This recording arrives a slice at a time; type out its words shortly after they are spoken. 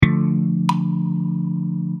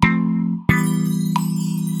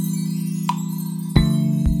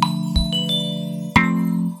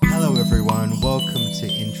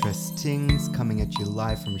Greetings, coming at you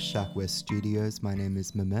live from Shack West Studios. My name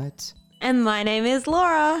is Mehmet. And my name is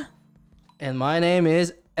Laura. And my name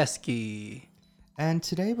is Eski. And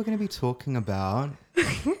today we're going to be talking about...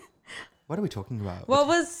 What are we talking about? What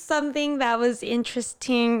was something that was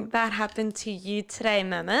interesting that happened to you today,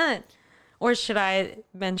 Mehmet? Or should I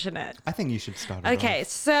mention it? I think you should start it Okay, off.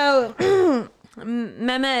 so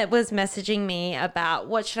Mehmet was messaging me about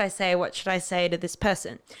what should I say to this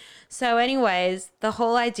person. So anyways, the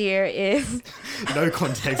whole idea is... No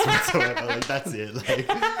context whatsoever. Like, that's it. Like...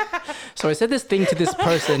 So I said this thing to this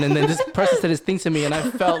person, and then this person said this thing to me, and I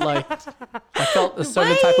felt a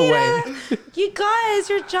certain type of way. You guys,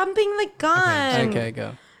 you're jumping the gun. Okay,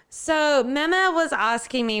 go. So Mehmet was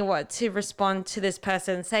asking me what to respond to this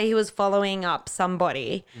person. Say he was following up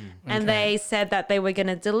somebody and they said that they were going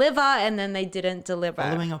to deliver and then they didn't deliver.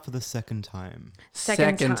 Following up for the second time.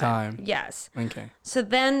 Second time. Yes. Okay. So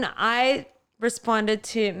then I responded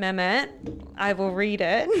to Mehmet. I will read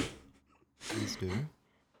it. Please do.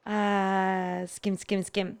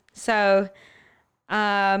 Skim. So,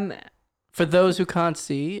 For those who can't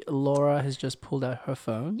see, Laura has just pulled out her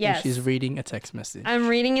phone. Yes. And she's reading a text message. I'm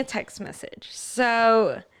reading a text message.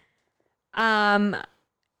 So, Mehmet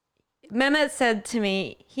said to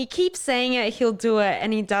me, he keeps saying it, he'll do it,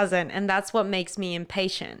 and he doesn't. And that's what makes me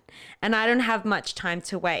impatient. And I don't have much time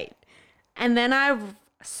to wait. And then I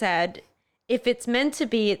said, if it's meant to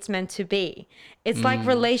be, it's meant to be. It's like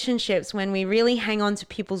relationships when we really hang on to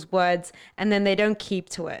people's words and then they don't keep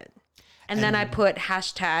to it. And then I put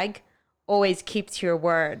hashtag always keep to your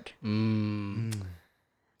word.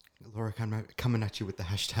 Laura coming at you with the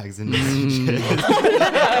hashtags and messages.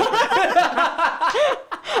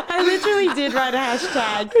 I literally did write a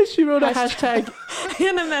hashtag. She wrote a hashtag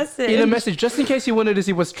in a message. in a message, just in case you wanted to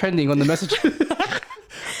see what's trending on the message.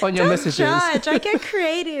 On your messages. Judge. I get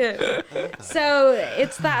creative. So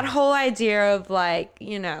it's that whole idea of like,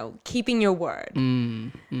 you know, keeping your word.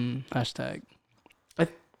 Hashtag.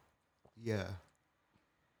 Yeah.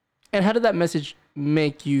 And how did that message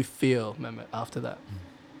make you feel, Mehmet, after that?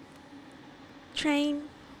 Train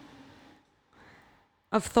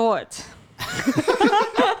of thought.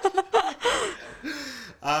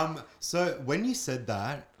 So when you said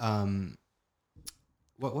that,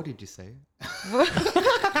 what did you say?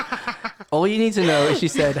 All you need to know is she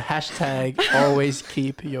said hashtag always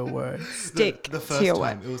keep your word. Stick the first to your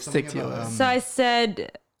time. word. It was Stick something to your about, word. So I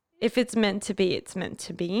said, if it's meant to be, it's meant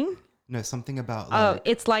to be. No, something about Oh, like...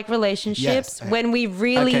 it's like relationships Yes. when we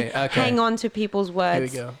really Okay. hang on to people's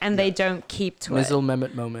words go. and they don't keep to Mizzle it.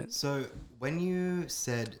 Mehmet moment. So when you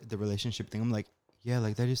said the relationship thing, I'm like, yeah,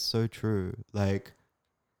 like that is so true. Like...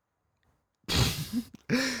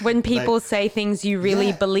 When people say things, you really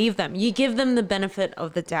Yeah. believe them. You give them the benefit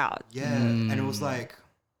of the doubt. Yeah, and it was like,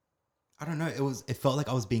 I don't know. It felt like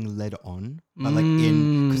I was being led on, but like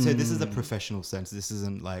because so this is a professional sense. This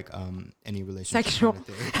isn't like any relationship Sexual.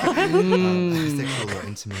 kind of thing. Sexual or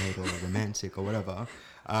intimate or romantic or whatever.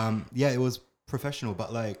 Yeah, it was professional,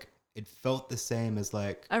 but like it felt the same as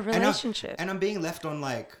like A relationship. And I'm being left on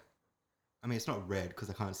like, I mean, it's not red because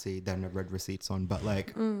I can't see there are no red receipts on, but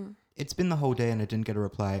like it's been the whole day and I didn't get a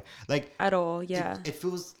reply. Like At all, yeah. it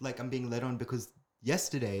feels like I'm being led on because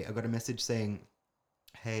yesterday I got a message saying,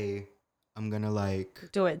 hey, I'm going to like...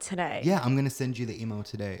 Do it today. Yeah, I'm going to send you the email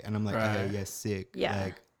today. And I'm like, Right. okay, yes, sick. Yeah.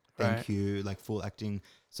 Like, thank Right. you. Like, full acting.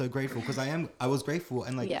 So grateful because I was grateful.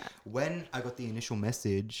 And like, Yeah. when I got the initial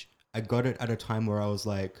message, I got it at a time where I was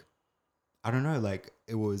like, I don't know, like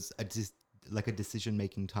it was a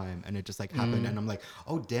decision-making time. And it just like happened. And I'm like,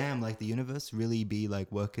 oh, damn, like the universe really be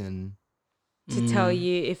like working... To tell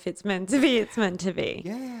you if it's meant to be, it's meant to be.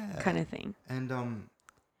 Yeah. Kind of thing. And I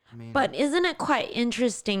mean... But isn't it quite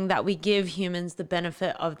interesting that we give humans the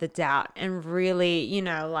benefit of the doubt and really, you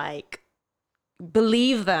know, like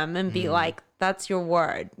believe them and be like, that's your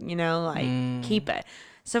word, you know, like keep it.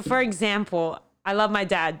 So for example, I love my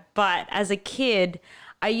dad, but as a kid,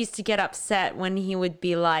 I used to get upset when he would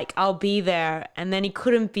be like, I'll be there. And then he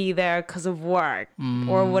couldn't be there because of work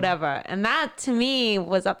or whatever. And that to me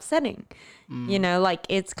was upsetting. You know, like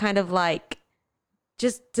it's kind of like,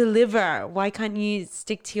 just deliver. Why can't you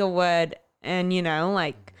stick to your word and, you know,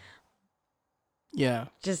 like, Yeah.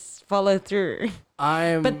 just follow through?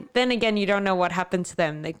 But then again, you don't know what happened to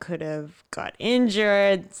them. They could have got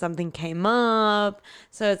injured. Something came up.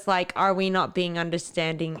 So it's like, are we not being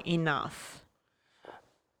understanding enough?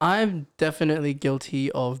 I'm definitely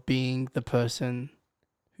guilty of being the person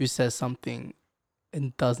who says something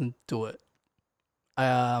and doesn't do it.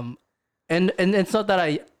 And it's not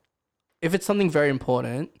that if it's something very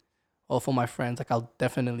important or for my friends, like I'll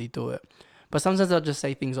definitely do it. But sometimes I'll just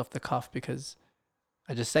say things off the cuff because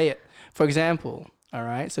I just say it. For example, all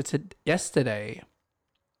right. So yesterday,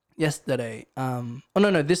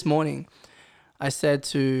 this morning, I said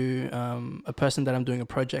to a person that I'm doing a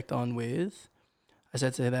project on with, I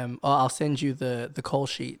said to them, "Oh, I'll send you the call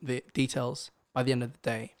sheet, the details by the end of the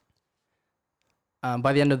day,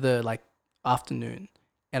 by the end of the afternoon,"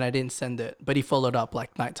 and I didn't send it, but he followed up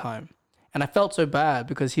nighttime, and I felt so bad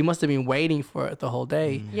because he must have been waiting for it the whole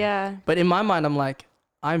day. Yeah. But in my mind, I'm like,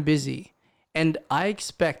 I'm busy, and I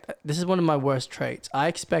expect, this is one of my worst traits, I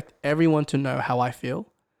expect everyone to know how I feel.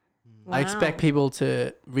 Wow. I expect people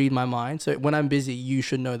to read my mind. So when I'm busy, you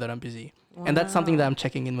should know that I'm busy. Wow. And that's something that I'm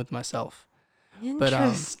checking in with myself.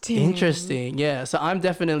 Interesting. But interesting. Yeah. So I'm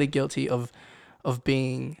definitely guilty of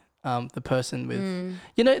being the person with,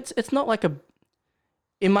 it's not like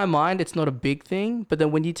in my mind, it's not a big thing. But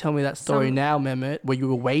then when you tell me that story now, Mehmet, where you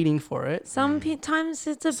were waiting for it. Sometimes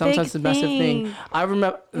it's a massive thing. I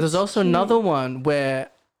remember there's also another one where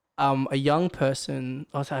a young person,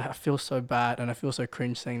 I feel so bad and I feel so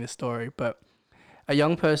cringe saying this story, but a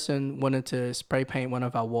young person wanted to spray paint one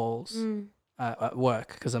of our walls at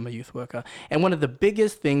work because I'm a youth worker. And one of the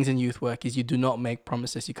biggest things in youth work is you do not make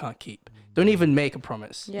promises you can't keep. Don't even make a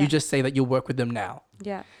promise. Yeah. You just say that you'll work with them now.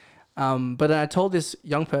 Yeah. But then I told this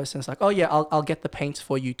young person, it's like, oh yeah, I'll get the paints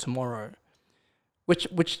for you tomorrow, which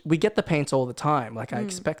we get the paints all the time. I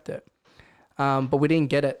expect it. But we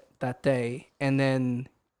didn't get it that day. And then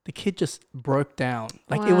the kid just broke down.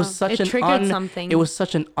 Wow. It was such something. It was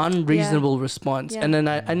such an unreasonable response. Yeah. And then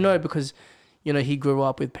I know because, he grew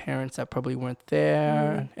up with parents that probably weren't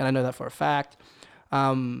there. And I know that for a fact.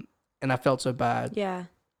 And I felt so bad. Yeah.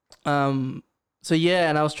 So yeah,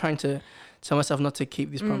 and I was trying to tell myself not to keep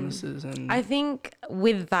these promises. And I think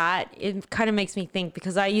with that, it kind of makes me think,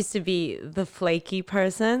 because I used to be the flaky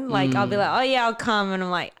person. I'll be like, oh yeah, I'll come. And I'm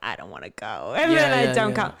like, I don't want to go. And then I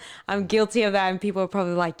don't come. I'm guilty of that. And people are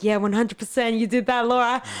probably like, yeah, 100% you did that,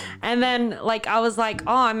 Laura. And then I was like,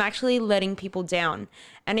 oh, I'm actually letting people down.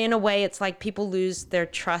 And in a way, it's like people lose their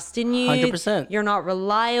trust in you. 100%. You're not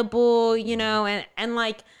reliable, and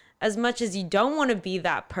as much as you don't want to be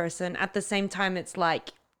that person, at the same time, it's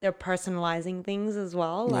like they're personalizing things as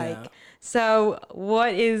well. So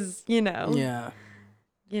what is, the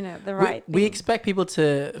right thing? We expect people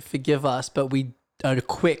to forgive us, but we are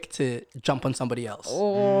quick to jump on somebody else.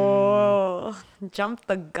 Oh, jump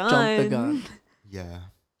the gun. Yeah.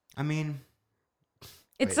 I mean,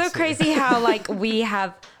 it's so crazy how we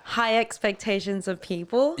have high expectations of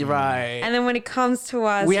people. Right. And then when it comes to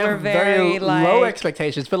us, we we're have very like low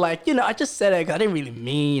expectations. But I just said it 'cause I didn't really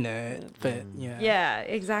mean it. But yeah. Yeah,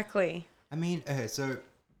 exactly. I mean, okay, so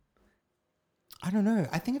I don't know.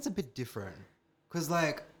 I think it's a bit different. Because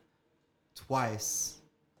twice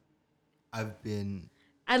I've been...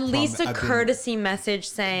 At least a courtesy message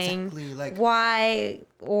saying why,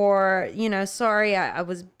 or, sorry, I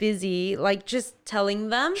was busy, just telling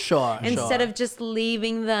them. Sure. Instead of just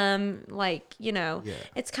leaving them,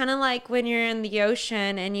 It's kind of like when you're in the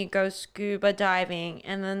ocean and you go scuba diving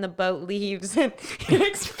and then the boat leaves and you're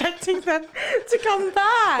expecting them to come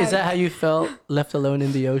back. Is that how you felt left alone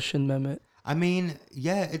in the ocean, Mehmet? I mean,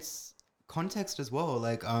 yeah, it's context as well.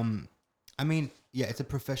 Yeah, it's a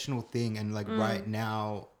professional thing, and right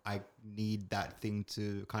now I need that thing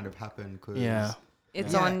to kind of happen because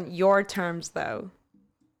it's on your terms though.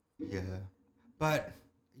 Yeah, but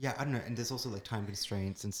yeah, I don't know, and there's also time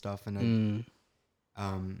constraints and stuff, and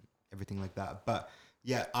everything like that. But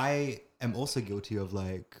yeah, I am also guilty of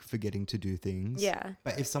forgetting to do things. Yeah.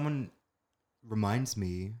 But if someone reminds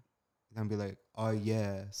me, then I'll be like, oh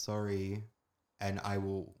yeah, sorry, and I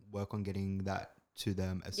will work on getting that to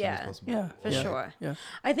them as soon as possible. Yeah, for sure. Yeah.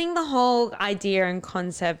 I think the whole idea and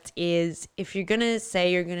concept is, if you're going to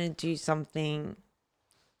say you're going to do something,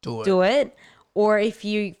 do it. Or if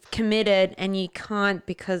you've committed and you can't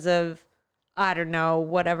because of, I don't know,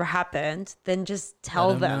 whatever happened, then just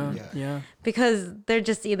tell them. Yeah. Because they're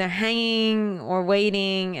just either hanging or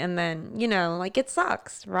waiting, and then, it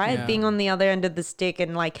sucks, right? Yeah. Being on the other end of the stick.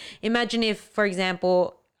 And imagine if, for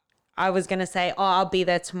example, I was going to say, oh, I'll be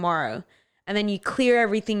there tomorrow. And then you clear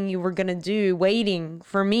everything you were going to do waiting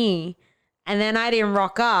for me. And then I didn't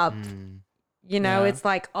rock up. It's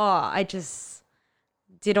like, oh, I just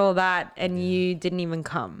did all that and you didn't even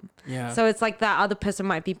come. Yeah. So it's like that other person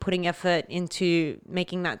might be putting effort into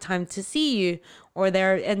making that time to see you, or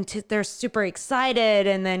they're super excited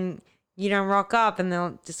and then you don't rock up and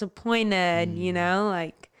they're disappointed,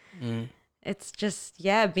 It's just,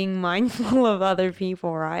 being mindful of other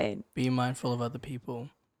people, right? Be mindful of other people.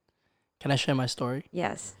 Can I share my story?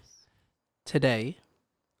 Yes. Today,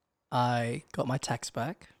 I got my tax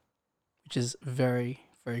back, which is very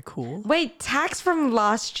Very cool. Wait, tax from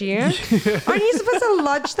last year? Aren't you supposed to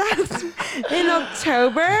lodge that in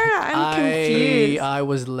October? I'm confused. I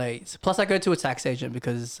was late. Plus, I go to a tax agent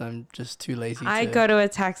because I'm just too lazy. I go to a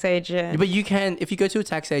tax agent. But you can, if you go to a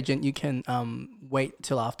tax agent, you can wait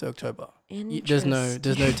till after October. There's no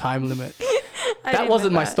time limit. That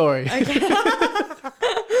wasn't my story. Okay.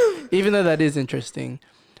 Even though that is interesting.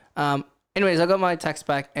 Anyways, I got my tax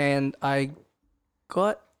back and I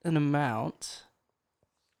got an amount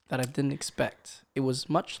that I didn't expect. It was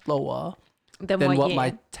much lower than what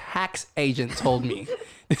my tax agent told me.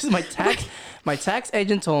 This is my tax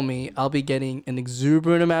agent told me I'll be getting an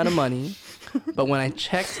exuberant amount of money, but when I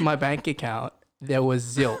checked my bank account, there was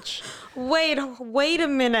zilch. Wait a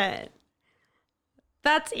minute.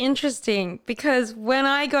 That's interesting because when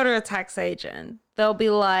I go to a tax agent, they'll be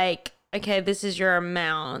like, okay, this is your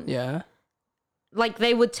amount. Yeah. Like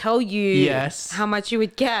they would tell you how much you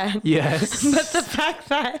would get. Yes. But the fact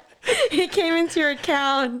that it came into your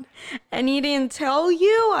account and he didn't tell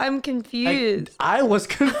you, I'm confused. I was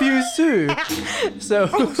confused too. So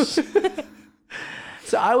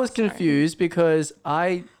I was confused because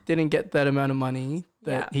I didn't get that amount of money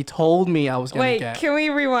that he told me I was going to get. Wait, can we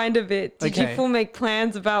rewind a bit? Did you full make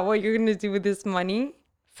plans about what you're going to do with this money?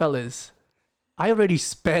 Fellas, I already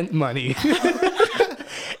spent money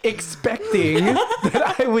expecting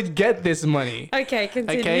that I would get this money. Okay,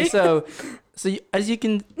 continue. Okay, so as you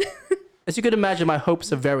can imagine, my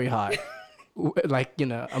hopes are very high. Like,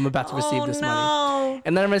 I'm about to receive this money.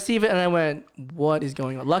 And then I receive it and I went, what is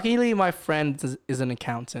going on? Luckily, my friend is an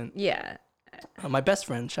accountant. Yeah. My best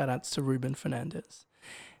friend, shout out to Ruben Fernandez.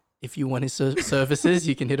 If you want his services,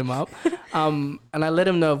 you can hit him up. And I let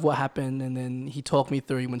him know of what happened. And then he talked me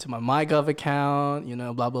through. He went to my MyGov account,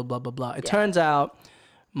 blah, blah, blah, blah, blah. It turns out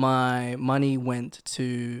my money went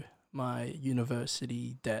to my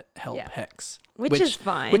university debt help HEX. Which is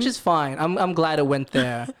fine. Which is fine. I'm glad it went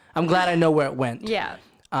there. I'm glad I know where it went. Yeah.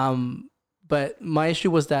 But my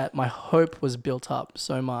issue was that my hope was built up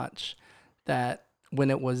so much that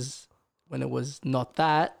when it wasn't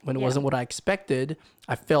what I expected,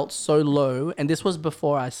 I felt so low. And this was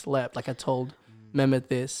before I slept. Like I told Mehmet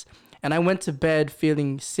this. And I went to bed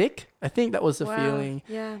feeling sick. I think that was the feeling.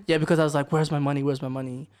 Yeah. Yeah, because I was like, where's my money? Where's my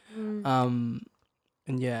money? And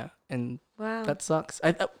that sucks.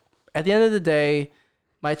 At the end of the day,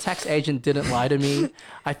 my tax agent didn't lie to me.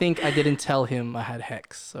 I think I didn't tell him I had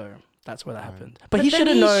HEX. So that's where that happened. But he should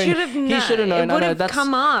have known. He should have known. It would have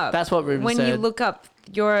come up. That's what Ruben when said. you look up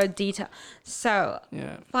your detail. So,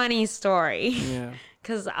 funny story. Yeah.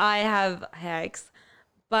 Because I have HEX.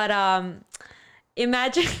 But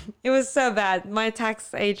imagine, it was so bad. My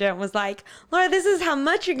tax agent was like, Laura, this is how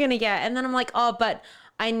much you're going to get. And then I'm like, oh, but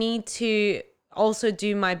I need to also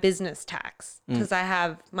do my business tax because I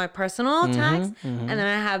have my personal tax and then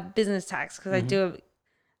I have business tax because I do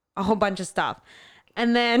a whole bunch of stuff.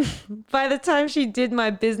 And then by the time she did my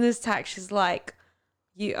business tax, she's like,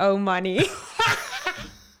 you owe money.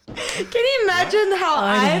 Can you imagine how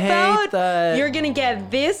I felt? That. You're going to get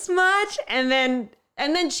this much and then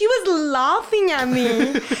she was laughing at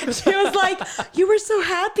me. She was like, you were so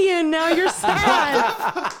happy and now you're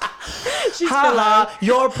sad. She's like,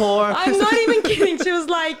 you're poor. I'm not even kidding. She was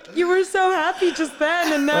like, you were so happy just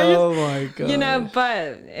then and now you're... my God.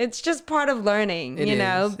 But it's just part of learning,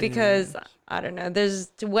 because, I don't know,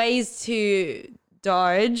 there's ways to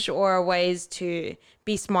dodge or ways to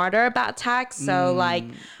be smarter about tax. So like...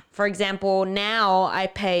 For example, now I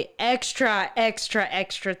pay extra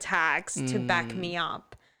tax to back me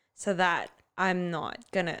up so that I'm not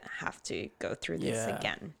going to have to go through this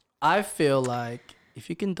again. I feel like if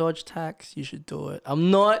you can dodge tax, you should do it.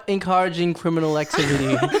 I'm not encouraging criminal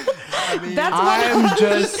activity. I'm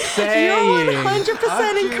just saying. You're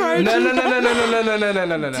 100% encouraging.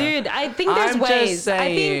 No. Dude, I think there's ways.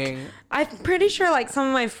 I'm pretty sure like some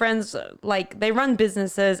of my friends, like they run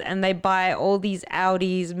businesses and they buy all these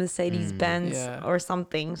Audis, Mercedes-Benz or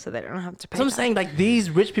something so they don't have to pay. So I'm saying like these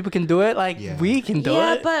rich people can do it. Like we can do it.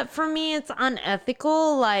 Yeah, but for me, it's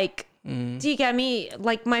unethical. Like, do you get me?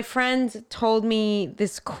 Like my friend told me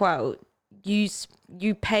this quote, you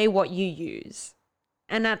pay what you use.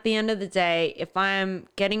 And at the end of the day, if I'm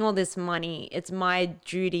getting all this money, it's my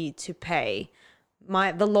duty to pay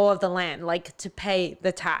the law of the land, like to pay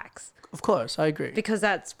the tax. Of course, I agree. Because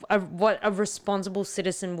that's what a responsible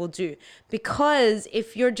citizen will do. Because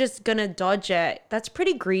if you're just going to dodge it, that's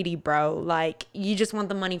pretty greedy, bro. Like, you just want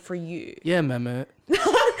the money for you. Yeah, Mehmet.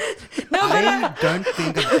 I don't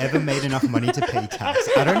think I've ever made enough money to pay tax.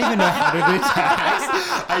 I don't even know how to do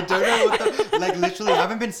tax. I don't know what the, like, literally, I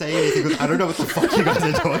haven't been saying anything because I don't know what the fuck you guys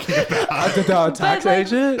are talking about. Tax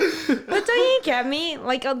agent. But don't you get me?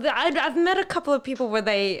 Like, I've met a couple of people where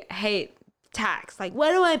they hate tax. Like,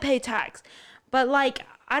 why do I pay tax? But like,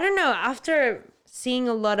 I don't know. After seeing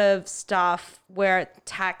a lot of stuff where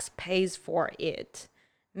tax pays for it,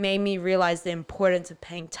 made me realize the importance of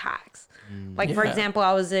paying tax. Like, for example,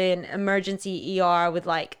 I was in emergency ER with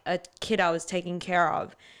like a kid I was taking care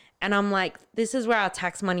of. And I'm like, this is where our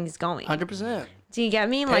tax money is going. 100%. Do you get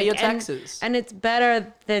me? Pay like your taxes. And it's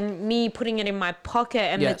better than me putting it in my pocket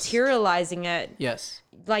and materializing it. Yes.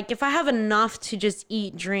 Like, if I have enough to just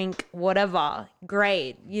eat, drink, whatever,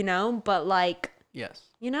 great, you know? But like, yes.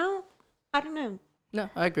 You know? I don't know. No,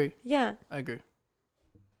 I agree. Yeah. I agree.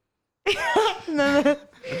 No.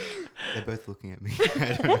 They're both looking at me.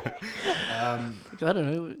 I don't know. I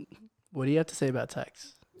don't know. What do you have to say about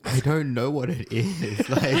tax? I don't know what it is.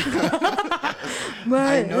 Like,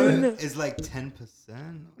 I know it's like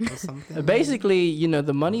 10% or something. Basically, you know,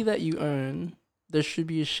 the money that you earn, there should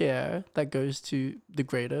be a share that goes to the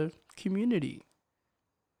greater community.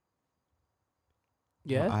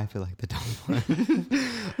 Yeah? Well, I feel like the dumb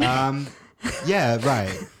one. Yeah,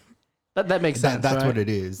 right. That makes sense. That's right? what it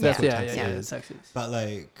is. That's what yeah, tax is. taxes. But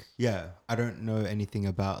like, yeah, I don't know anything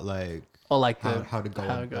about like Or like how to go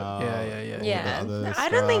about Yeah. all the other I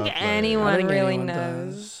don't think stuff, like- anyone I think really anyone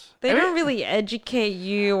knows. does. They don't really educate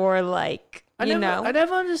you or like, I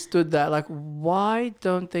never understood that. Like, why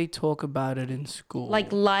don't they talk about it in school?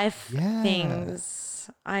 like life Yeah. things.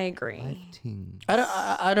 I agree. Lighting.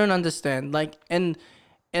 I don't understand. Like, and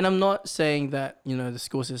I'm not saying that, you know, the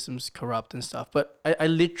school system's corrupt and stuff, but I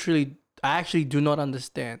actually do not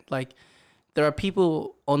understand. Like, there are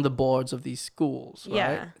people on the boards of these schools, right?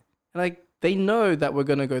 Yeah. And like, they know that we're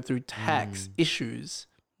going to go through tax issues.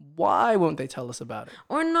 Why won't they tell us about it?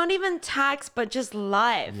 Or not even tax, but just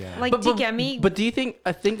life. Yeah. Like, do you get me? But do you think,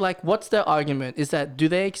 I think like, what's their argument? Is that, do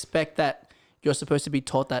they expect that you're supposed to be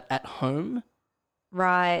taught that at home?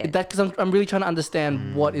 Right. That, because I'm really trying to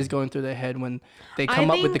understand what is going through their head when they come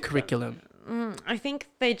up with the think- curriculum. I think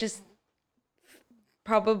they just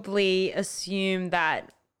probably assume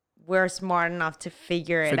that we're smart enough to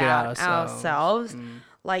figure it out ourselves.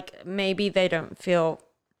 Like, maybe they don't feel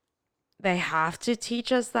they have to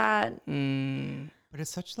teach us that. But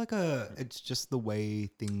it's such like it's just the way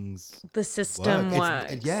things The system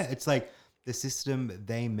works. It's like the system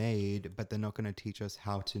they made, but they're not going to teach us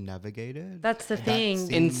how to navigate it. That's the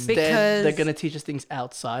thing. Instead, because they're going to teach us things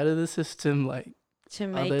outside of the system, like to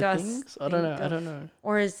make other us things. I don't know. think I of- don't know.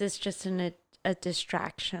 Or is this just a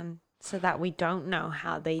distraction so that we don't know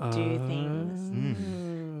how they do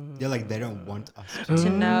things? Yeah, like they don't want us To to.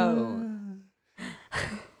 know.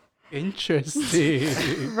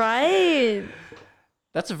 Interesting. Right.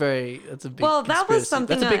 That's a big Well, that was conspiracy.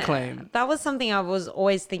 something That's a big claim. That was something I was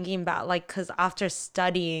always thinking about, like, because after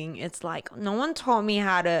studying, it's like no one taught me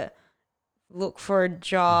how to look for a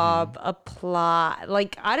job, apply.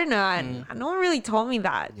 Like, I don't know. No one really taught me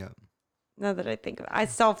that. Yeah. Now that I think of it, I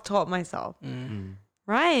self-taught myself.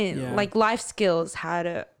 Right? Yeah. Like life skills, how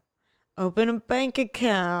to open a bank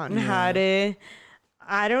account, how to,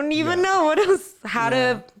 I don't even know what else, how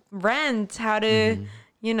to rent, how to,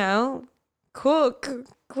 you know, cook,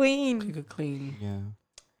 clean. Clean. Yeah.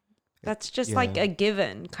 That's just like a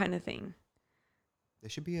given kind of thing. There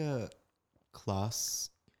should be a class.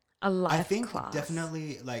 A life I think class.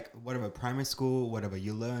 definitely like whatever, primary school, whatever,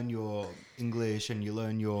 you learn your English and you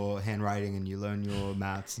learn your handwriting and you learn your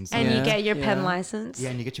maths and stuff. And you Yeah, get your pen yeah. license. Yeah,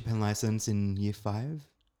 and you get your pen license in year 5.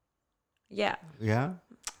 Yeah. Yeah.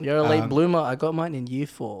 You're a late bloomer. I got mine in year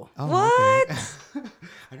 4. Oh, What? okay.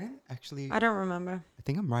 I don't actually. I don't remember. I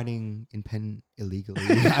think I'm writing in pen illegally. I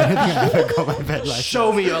don't think I ever got my pen license.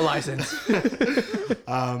 Show me your license.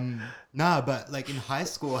 Nah, but like in high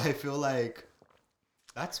school, I feel like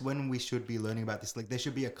that's when we should be learning about this. Like there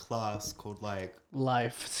should be a class called like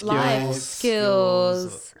Life skills. Life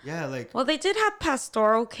skills. Yeah, like Well, they did have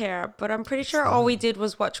pastoral care, but I'm pretty sure all we did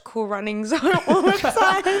was watch Cool Runnings on all the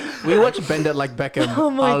time. We watch Bend It Like Beckham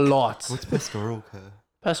a lot. what's pastoral care?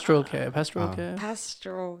 Pastoral care. Pastoral care.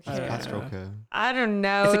 Pastoral What's care. pastoral care? I don't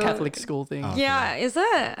know. It's a Catholic school thing. Oh. Yeah, is it?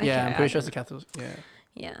 Okay, Yeah, I'm I pretty sure don't it's a Catholic. Yeah.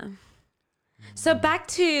 Yeah. So back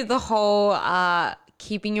to the whole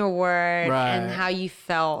keeping your word and Right. how you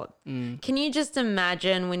felt. Can you just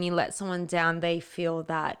imagine when you let someone down, they feel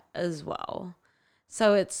that as well?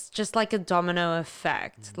 So it's just like a domino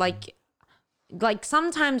effect. Like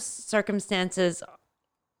sometimes circumstances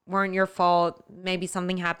weren't your fault. Maybe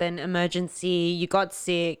something happened, emergency, you got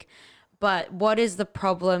sick, But what is the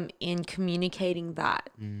problem in communicating that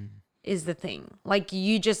is the thing. Like,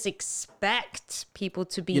 you just expect people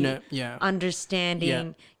to be understanding.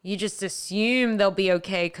 Yeah. You just assume they'll be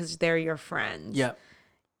okay because they're your friends. Yeah.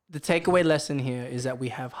 The takeaway lesson here is that we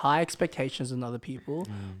have high expectations on other people,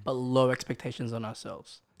 but low expectations on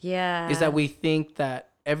ourselves. Yeah. Is that we think that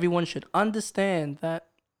everyone should understand that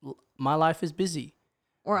my life is busy.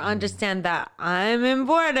 Or understand that I'm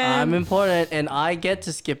important. And I get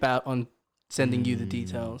to skip out on sending you the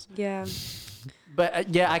details. Yeah.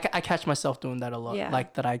 But I catch myself doing that a lot. Yeah.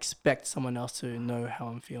 Like that I expect someone else to know how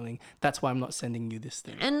I'm feeling. That's why I'm not sending you this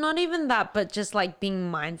thing. And not even that, but just like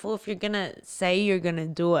being mindful. If you're going to say you're going to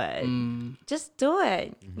do it, just do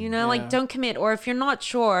it. You know, like don't commit. Or if you're not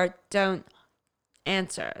sure, don't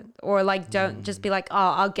answer. Or like don't just be like, oh,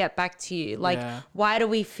 I'll get back to you. Like why do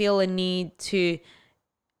we feel a need to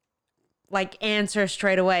like answer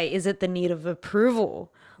straight away? Is it the need of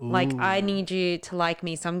approval? Ooh. Like, I need you to like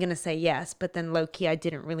me, so I'm going to say yes, but then low-key, I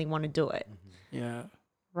didn't really want to do it. Yeah.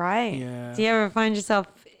 Right? Yeah. Do you ever find yourself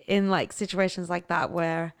in, like, situations like that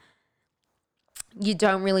where you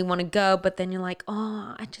don't really want to go, but then you're like,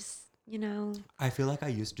 oh, I just, you know. I feel like I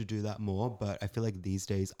used to do that more, but I feel like these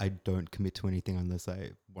days I don't commit to anything unless I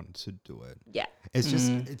want to do it. Yeah. It's just,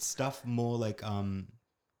 it's stuff more like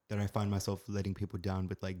that I find myself letting people down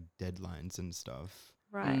with, like, deadlines and stuff.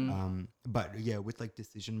 Right. But yeah, with like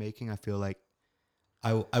decision making, I feel like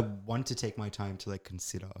I want to take my time to like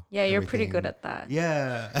consider. Yeah, you're pretty good at that.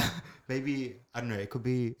 Yeah. Maybe, I don't know,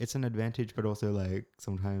 it's an advantage, but also like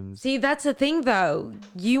sometimes. See, that's the thing though.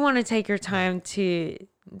 You want to take your time to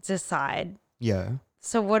decide. Yeah.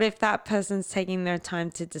 So what if that person's taking their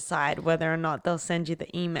time to decide whether or not they'll send you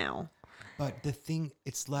the email? But the thing,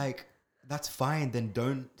 it's like, that's fine. Then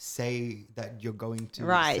don't say that you're going to.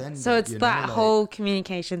 Right. Send so it's that like, whole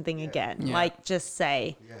communication thing again. Yeah. Like just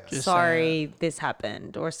say, sorry, this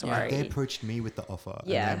happened, or sorry. They approached me with the offer.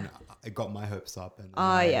 Yeah. And then I got my hopes up. And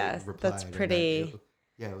that's pretty.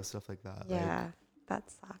 It was stuff like that. Yeah. Like, that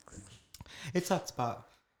sucks. It sucks, but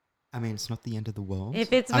I mean, it's not the end of the world.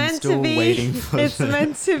 If it's meant to be, waiting for it's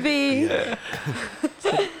meant to be. Yeah.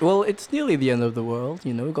 Well, it's nearly the end of the world.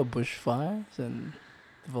 You know, we've got bushfires and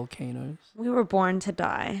volcanoes. We were born to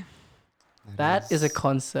die. That is a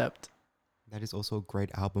concept. That is also a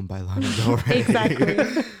great album by Lana Del Rey.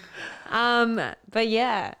 Exactly. But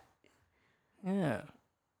yeah.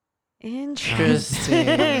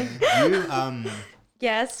 Interesting.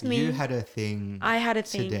 Yes, me. You had a thing. I had a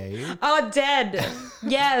thing today. Oh, dead.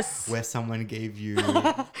 Yes. Where someone gave you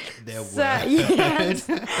their word. Yes.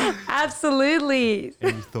 Absolutely.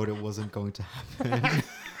 And you thought it wasn't going to happen.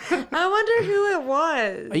 I wonder who it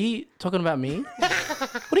was. Are you talking about me?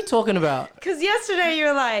 What are you talking about? Because yesterday you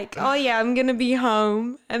were like, oh yeah, I'm going to be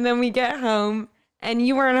home. And then we get home and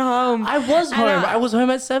you weren't home. I was home. I was home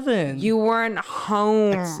at 7. You weren't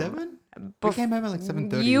home. At 7? We came home at like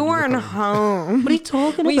 7:30. You weren't home. What are you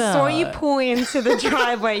talking about? We saw you pull into the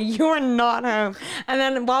driveway. You were not home. And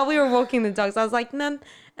then while we were walking the dogs, I was like, no,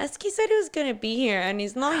 Eski said he was going to be here and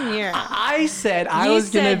he's not here. I said I was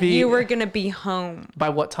going to be. You were going to be home. By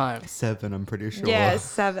what time? 7, I'm pretty sure. Yeah,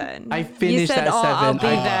 7. I finished at 7. I'll be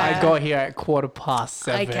there. I got here at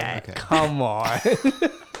 7:15. Okay. Come on.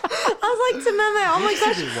 I was like to Meme, oh my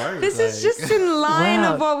gosh, this is just in line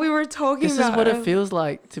of what we were talking about. This is what it feels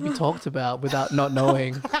like to be talked about without not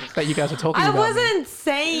knowing that you guys are talking about. I wasn't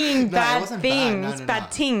saying bad things,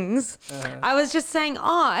 bad things. I was just saying,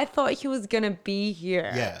 oh, I thought he was going to be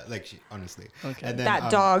here. Yeah, like honestly. Okay. And then,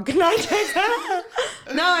 that dog. No,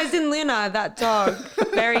 I was in Luna, that dog.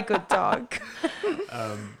 Very good dog.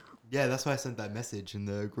 Yeah, that's why I sent that message in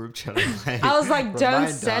the group chat. Like, I was like, don't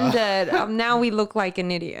send it. Now we look like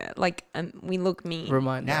an idiot. Like, we look mean.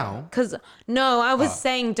 Remind now? Because, no, I was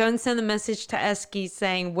saying, don't send the message to Eski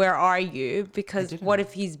saying, where are you? Because what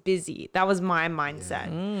if he's busy? That was my mindset.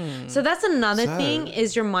 Yeah. So that's another thing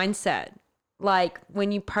is your mindset. Like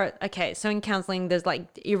when you, so in counseling, there's like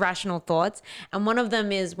irrational thoughts. And one of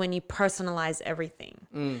them is when you personalize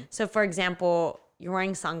everything. So for example, you're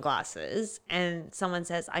wearing sunglasses and someone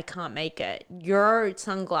says, I can't make it. Your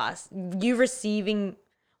scrap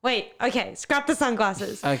the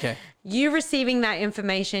sunglasses. Okay. You receiving that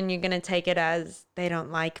information, you're going to take it as they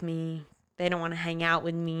don't like me. They don't want to hang out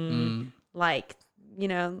with me. Like, you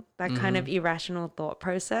know, that kind of irrational thought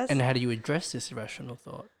process. And how do you address this irrational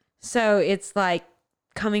thought? So it's like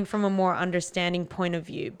coming from a more understanding point of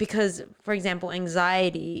view, because for example,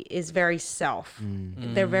 anxiety is very self.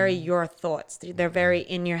 They're very your thoughts. They're very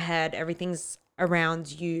in your head. Everything's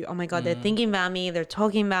around you. Oh my God, they're thinking about me. They're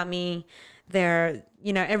talking about me. They're,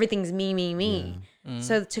 you know, everything's me.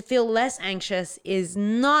 So to feel less anxious is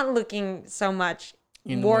not looking so much,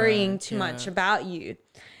 worrying too much about you,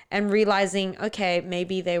 and realizing, okay,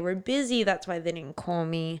 maybe they were busy, that's why they didn't call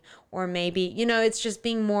me. Or maybe, it's just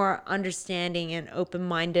being more understanding and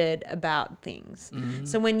open-minded about things.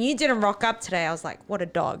 So when you didn't rock up today, I was like, what a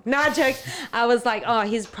dog. No, joke. I was like, oh,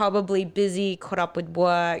 he's probably busy, caught up with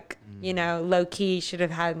work. Low-key, should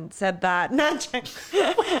have hadn't said that. No, joke.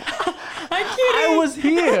 I'm kidding. I was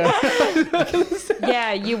here.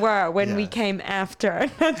 Yeah, you were when we came after.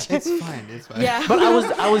 It's fine. Yeah. But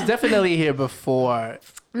I was definitely here before.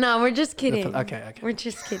 No, we're just kidding. Okay. We're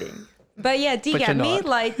just kidding. But yeah, do you But get you're me? not.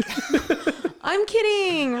 Like, I'm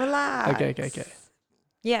kidding. Relax. Okay.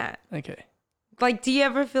 Yeah. Okay. Like, do you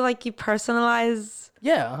ever feel like you personalize?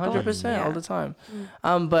 Yeah, 100% all the time.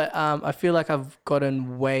 But I feel like I've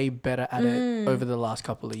gotten way better at it over the last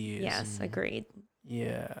couple of years. Yes, agreed.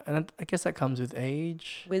 Yeah, and I guess that comes with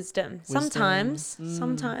age. Wisdom. Sometimes.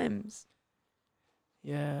 Sometimes.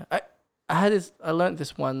 Yeah, I learned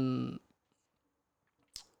this one.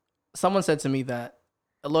 Someone said to me that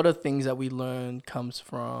a lot of things that we learn comes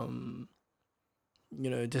from,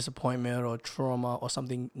 disappointment or trauma or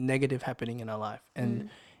something negative happening in our life, and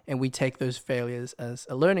we take those failures as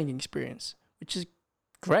a learning experience, which is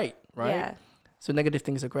great, right? Yeah. So negative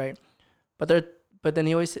things are great, but then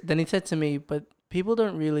he said to me, but people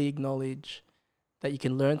don't really acknowledge that you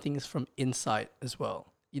can learn things from insight as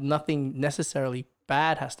well. Nothing necessarily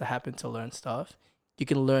bad has to happen to learn stuff. You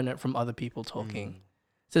can learn it from other people talking.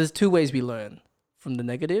 So there's two ways we learn, from the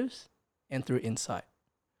negatives and through insight.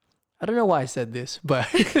 I don't know why I said this, but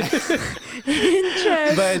but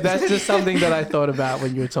that's just something that I thought about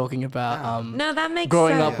when you were talking about No, that makes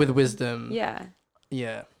growing sense. up with wisdom. Yeah.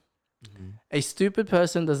 Yeah. A stupid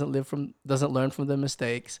person doesn't learn from their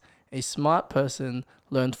mistakes. A smart person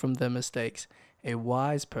learns from their mistakes. A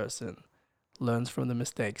wise person learns from the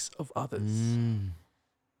mistakes of others.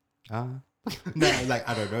 No, like,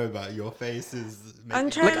 I don't know about your face is. I'm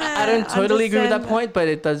trying to I don't totally agree with that understand point, but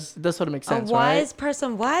it does sort of make sense, a wise right?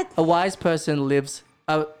 person, what? A wise person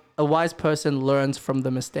a wise person learns from the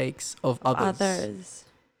mistakes of others.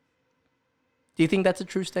 Do you think that's a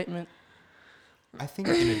true statement? I think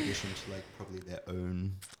in addition to like probably their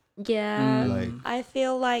own. Yeah. Like, I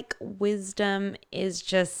feel like wisdom is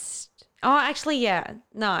just... Oh, actually, yeah.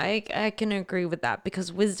 No, I can agree with that,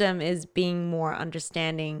 because wisdom is being more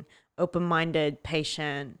understanding, open-minded,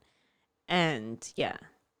 patient, and yeah.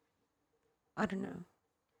 I don't know.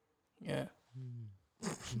 Yeah.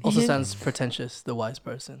 Also sounds pretentious, the wise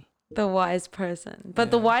person. The wise person.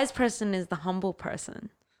 But the wise person is the humble person.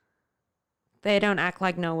 They don't act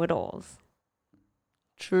like know-it-alls.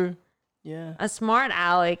 True. Yeah. A smart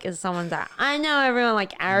aleck is someone that, I know everyone,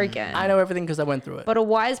 like, arrogant. I know everything because I went through it. But a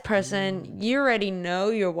wise person, you already know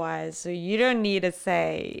you're wise, so you don't need to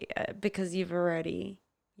say because you already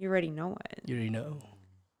know it. You already know.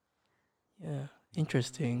 Yeah.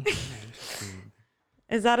 Interesting.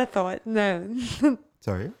 Is that a thought? No.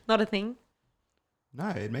 sorry? Not a thing? No,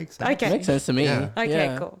 it makes sense. Okay. Makes sense to me. Yeah. Okay,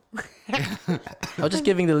 Yeah. cool. I was just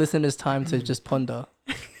giving the listeners time to just ponder.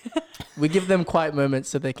 We give them quiet moments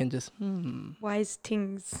so they can just, Wise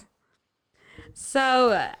things.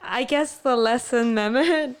 So I guess the lesson,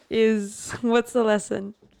 Mehmet, is, what's the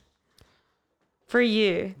lesson for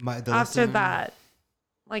you The after lesson- that?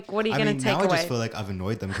 Like, what are you going to take now I away? just feel like I've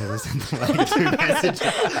annoyed them because I sent them like 2 messages.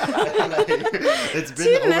 It's been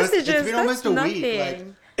 2 almost, messages, It's been almost that's a week. nothing.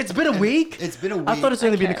 Like, It's been a week? it's been a week. I thought it's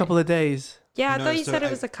only been a Okay. couple of days. Yeah, I No, thought you so said it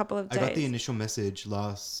I- was a couple of I days. got the initial message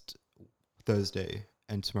last Thursday,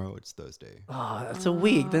 and tomorrow it's Thursday. Oh, that's a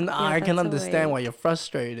week. Then yeah, I can that's a understand week. why you're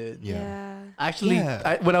frustrated. Yeah. Actually,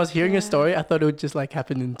 Yeah. when I was hearing your Yeah. story, I thought it would just like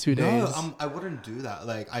happen in 2 days. No, I wouldn't do that.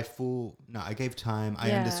 Like, I gave time. I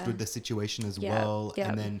Yeah. understood the situation as Yeah, well. yeah.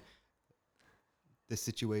 And then the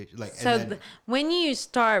situation, like, So and then, when you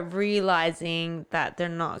start realizing that they're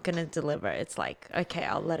not going to deliver, it's like, okay,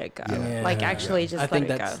 I'll let it go. Yeah. Like, Yeah. actually just I think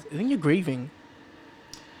let it go. I think you're grieving.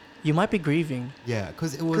 You might be grieving. yeah,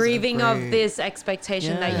 because it was Grieving a of great- this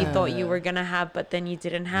expectation that you thought you Yeah. were going to have, but then you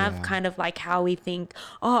didn't have. Yeah. Kind of like how we think,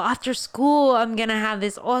 oh, after school, I'm going to have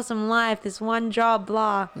this awesome life, this one job,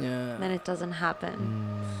 blah. Yeah. Then it doesn't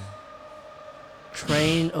happen.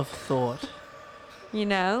 Train of thought. You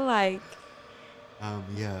know, like,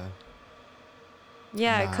 yeah.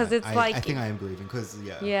 yeah, because it's like, I think I am grieving because,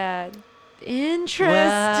 yeah. Interesting.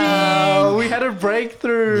 Wow, we had a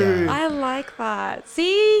breakthrough. Yeah. I like that.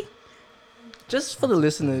 See? Just for the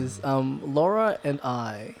listeners, Laura and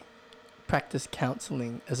I practice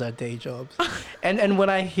counseling as our day jobs, and when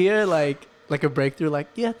I hear like like a breakthrough, like,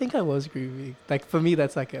 yeah, I think I was grieving. Like for me,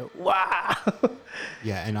 that's like a wow.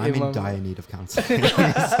 Yeah, and I'm in dire need of counseling, so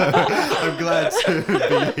I'm glad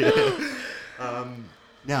to be here.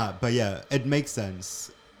 But yeah, it makes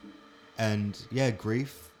sense. And yeah,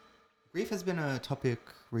 grief has been a topic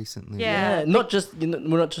recently. Yeah. Not just, we're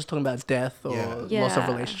not just talking about death or Yeah. loss of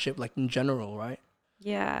relationship, like in general, right?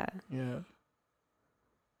 Yeah. Yeah.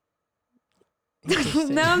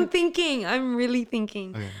 Now I'm really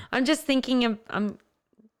thinking. Okay. I'm just thinking of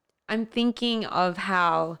I'm thinking of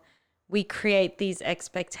how we create these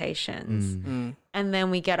expectations and then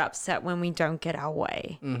we get upset when we don't get our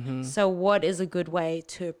way. Mm-hmm. So what is a good way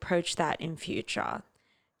to approach that in future?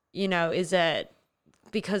 Is it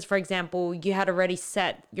because, for example, you had already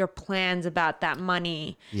set your plans about that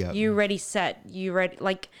money. Yeah.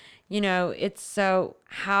 It's so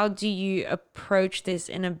how do you approach this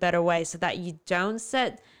in a better way so that you don't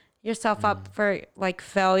set yourself up for like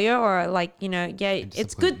failure or like,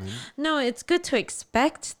 it's good. No, it's good to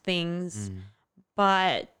expect things,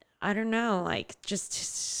 but I don't know, like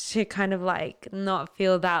just to kind of like not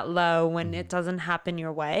feel that low when it doesn't happen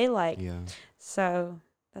your way. Like, so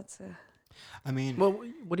that's I mean, well,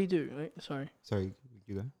 what do you do? Right? Sorry,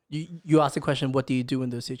 you go. You asked the question, what do you do in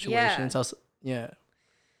those situations? Yeah.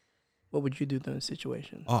 What would you do in those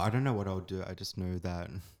situations? Oh, I don't know what I'll do. I just know that.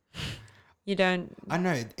 You don't. I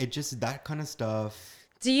know it just that kind of stuff.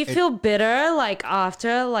 Do you feel bitter like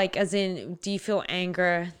after, like as in, do you feel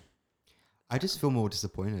anger? I just feel more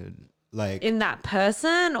disappointed, like in that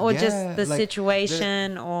person or just the like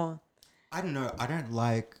situation or. I don't know. I don't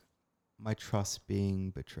like my trust being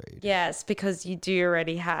betrayed. Yes, because you do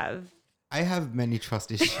already have. I have many trust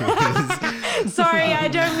issues. Sorry, I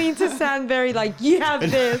don't mean to sound very like you have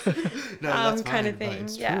this that's kind of fine, thing.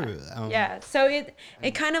 it's Yeah. true. So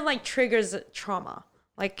it kind of like triggers trauma,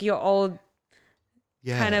 like your old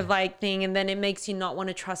kind of like thing, and then it makes you not want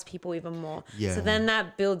to trust people even more. Yeah. So then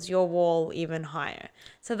that builds your wall even higher.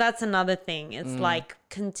 So that's another thing. It's like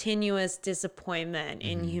continuous disappointment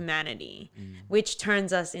in humanity, which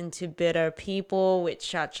turns us into bitter people, which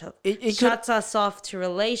shuts us off to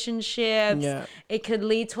relationships. Yeah. It could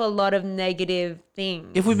lead to a lot of negative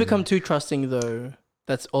things. If we become too trusting, though,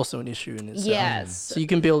 that's also an issue in itself. Yes. So you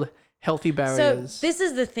can build healthy barriers. So this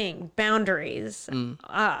is the thing, boundaries.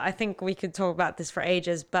 I think we could talk about this for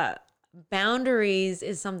ages, but boundaries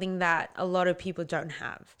is something that a lot of people don't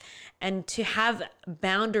have. And to have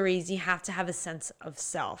boundaries, you have to have a sense of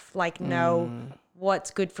self, like know what's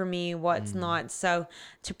good for me, what's not. So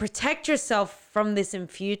to protect yourself from this in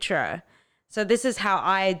future, so this is how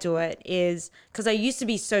I do it, is because I used to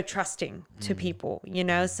be so trusting to people,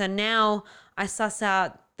 so now I suss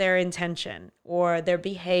out their intention or their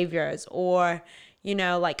behaviors or,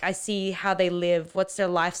 like I see how they live, what's their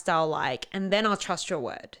lifestyle like, and then I'll trust your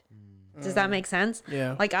word. Does that make sense?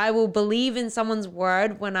 Yeah. Like I will believe in someone's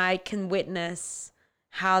word when I can witness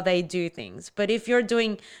how they do things. But if you're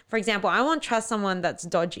doing, for example, I won't trust someone that's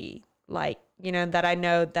dodgy, like, that I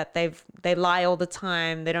know that they lie all the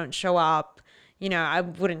time, they don't show up, I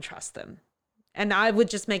wouldn't trust them. And I would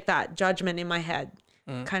just make that judgment in my head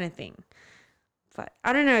kind of thing. But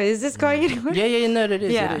I don't know. Is this going anywhere? Yeah. No, it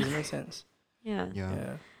is. Yeah. It is. It makes sense.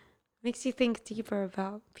 Yeah. Makes you think deeper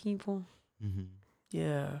about people. Mm-hmm.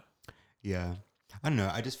 Yeah. Yeah. I don't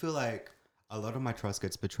know. I just feel like a lot of my trust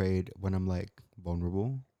gets betrayed when I'm like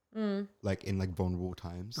vulnerable, like in like vulnerable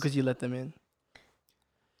times. Because you let them in.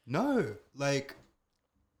 No, like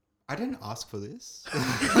I didn't ask for this.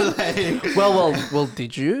 Well,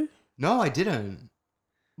 did you? No, I didn't.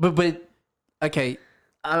 But okay.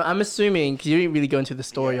 I'm assuming, because you didn't really go into the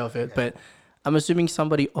story of it, but I'm assuming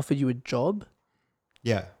somebody offered you a job.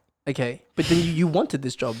 Yeah. Okay. But then you wanted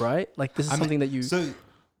this job, right? Like this is something that you... So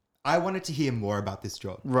I wanted to hear more about this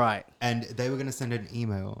job. Right. And they were going to send an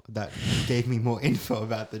email that gave me more info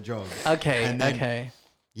about the job. Okay. And then, okay.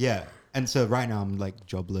 Yeah. And so right now I'm like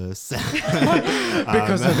jobless.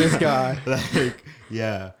 Because of this guy. Like,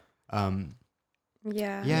 yeah.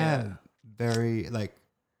 Yeah. Very like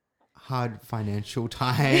hard financial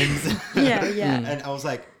times. Yeah. And I was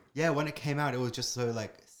like, when it came out, it was just so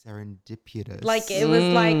like serendipitous. Like it was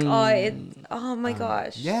like, oh my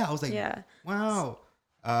gosh. Yeah. I was like, wow.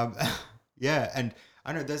 And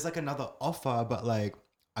I know there's like another offer, but like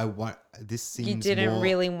this seems you didn't more,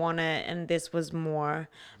 really want it, and this was more.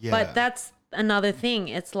 Yeah. But that's another thing.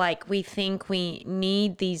 It's like we think we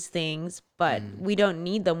need these things, but we don't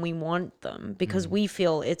need them. We want them because we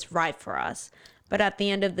feel it's right for us. But at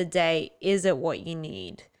the end of the day, is it what you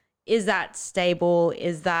need? Is that stable?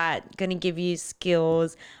 Is that going to give you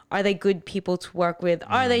skills? Are they good people to work with?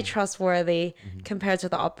 Are they trustworthy compared to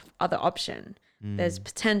the other option? there's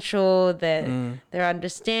potential, that they're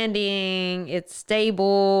understanding, it's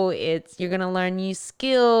stable, you're going to learn new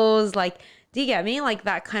skills. Like, do you get me? Like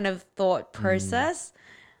that kind of thought process.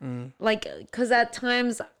 Like, because at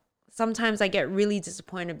sometimes I get really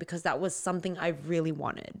disappointed because that was something I really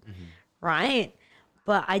wanted, right?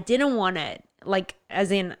 But I didn't want it. Like,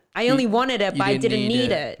 as in, I only wanted it, but I didn't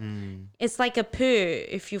need it. It's like a poo.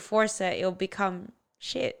 If you force it, it'll become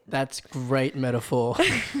shit. That's great metaphor.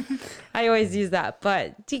 I always use that,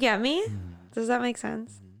 but do you get me? Does that make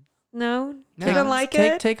sense? No? You don't like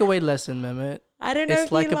it? Take away lesson, Mehmet. I don't know It's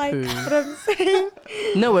if like you a like poo. what I'm saying.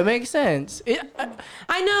 No, it makes sense. I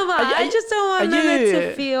know, but I just don't want Mehmet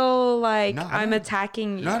to feel like I'm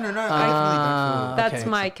attacking you. No. I really don't feel. That's okay.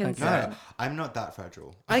 my Okay. concern. No, I'm not that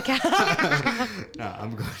fragile. Okay. No,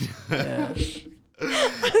 I'm good. Yeah.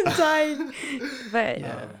 I'm dying. But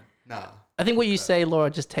Nah. I think what you say, Laura,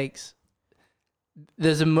 just takes.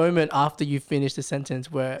 There's a moment after you finish the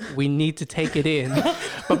sentence where we need to take it in,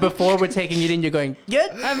 but before we're taking it in, you're going, "Yeah,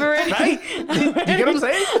 I'm ready. right." You get what I'm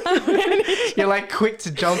saying? You're like quick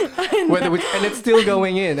to jump, and it's still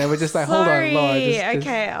going in, and we're just like, "Hold on, Laura."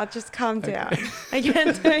 Okay, I'll just calm down. I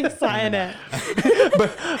get too excited.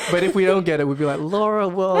 but if we don't get it, we'd be like, "Laura,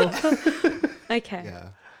 well." Okay.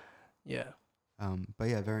 Yeah. But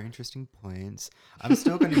yeah, very interesting points. I'm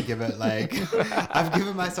still going to give it like, I've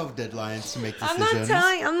given myself deadlines to make decisions.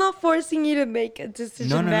 I'm not forcing you to make a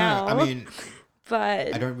decision now. No. I mean,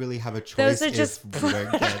 but I don't really have a choice those are if just we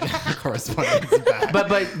don't get correspondence back.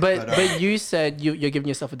 But you said you're giving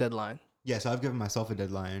yourself a deadline. Yeah, so I've given myself a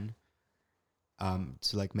deadline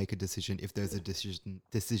to like make a decision if there's a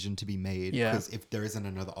decision to be made. Yeah. Because if there isn't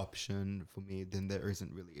another option for me, then there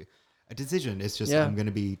isn't really a decision. It's just Yeah. I'm going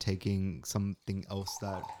to be taking something else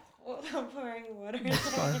that... Well, I'm pouring water.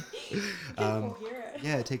 um,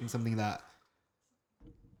 yeah, taking something that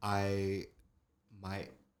I might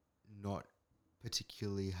not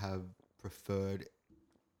particularly have preferred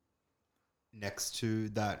next to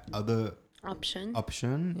that other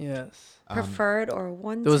option. Yes. Preferred or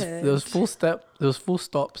wanted. There was full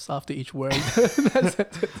stops after each word. That's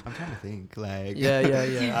it. I'm trying to think. Like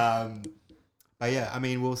Yeah. But yeah, I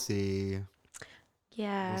mean, we'll see.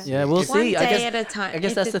 Yeah. Yeah, we'll One see. day at a time. I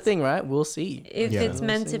guess that's the thing, right? We'll see. If Yeah. it's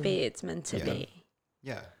meant to be, it's meant to be.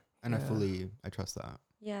 Yeah, and I trust that.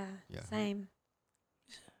 Yeah. Same.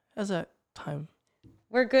 How's that time?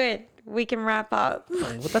 We're good. We can wrap up.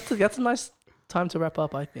 Well, that's a nice time to wrap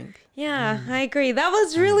up, I think. Yeah, I agree. That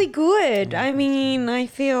was really good. I mean, I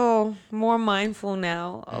feel more mindful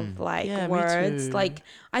now of like Yeah, me words. too. Like,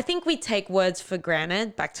 I think we take words for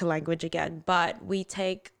granted, back to language again, but we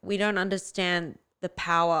don't understand the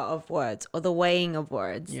power of words or the weighing of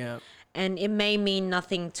words. Yeah. And it may mean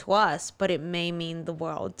nothing to us, but it may mean the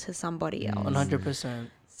world to somebody else. 100%.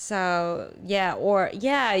 So,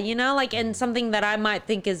 like, and something that I might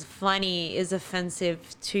think is funny is offensive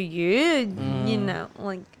to you, you know,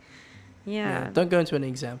 like, yeah. Don't go into any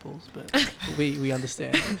examples, but we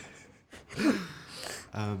understand.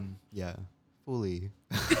 Yeah, fully.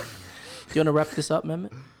 Do you want to wrap this up,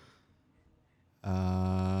 Mehmet?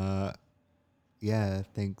 Yeah,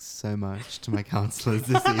 thanks so much to my counselors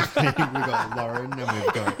this evening. We've got Lauren and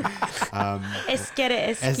we've got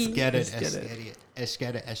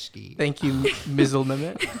Eski. Thank you, Mizzle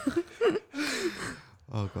Mehmet.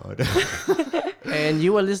 Oh God. And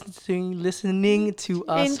you are listening to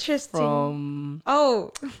us Interesting. from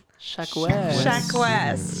Shack West. Shack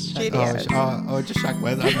West Studios. Just Shack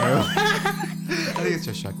West. I don't know. I think it's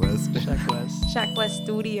just Shack West. Shack West. Shack West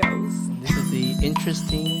Studios. And this is the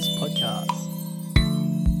InterestingZ Podcast.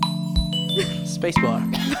 Spacebar.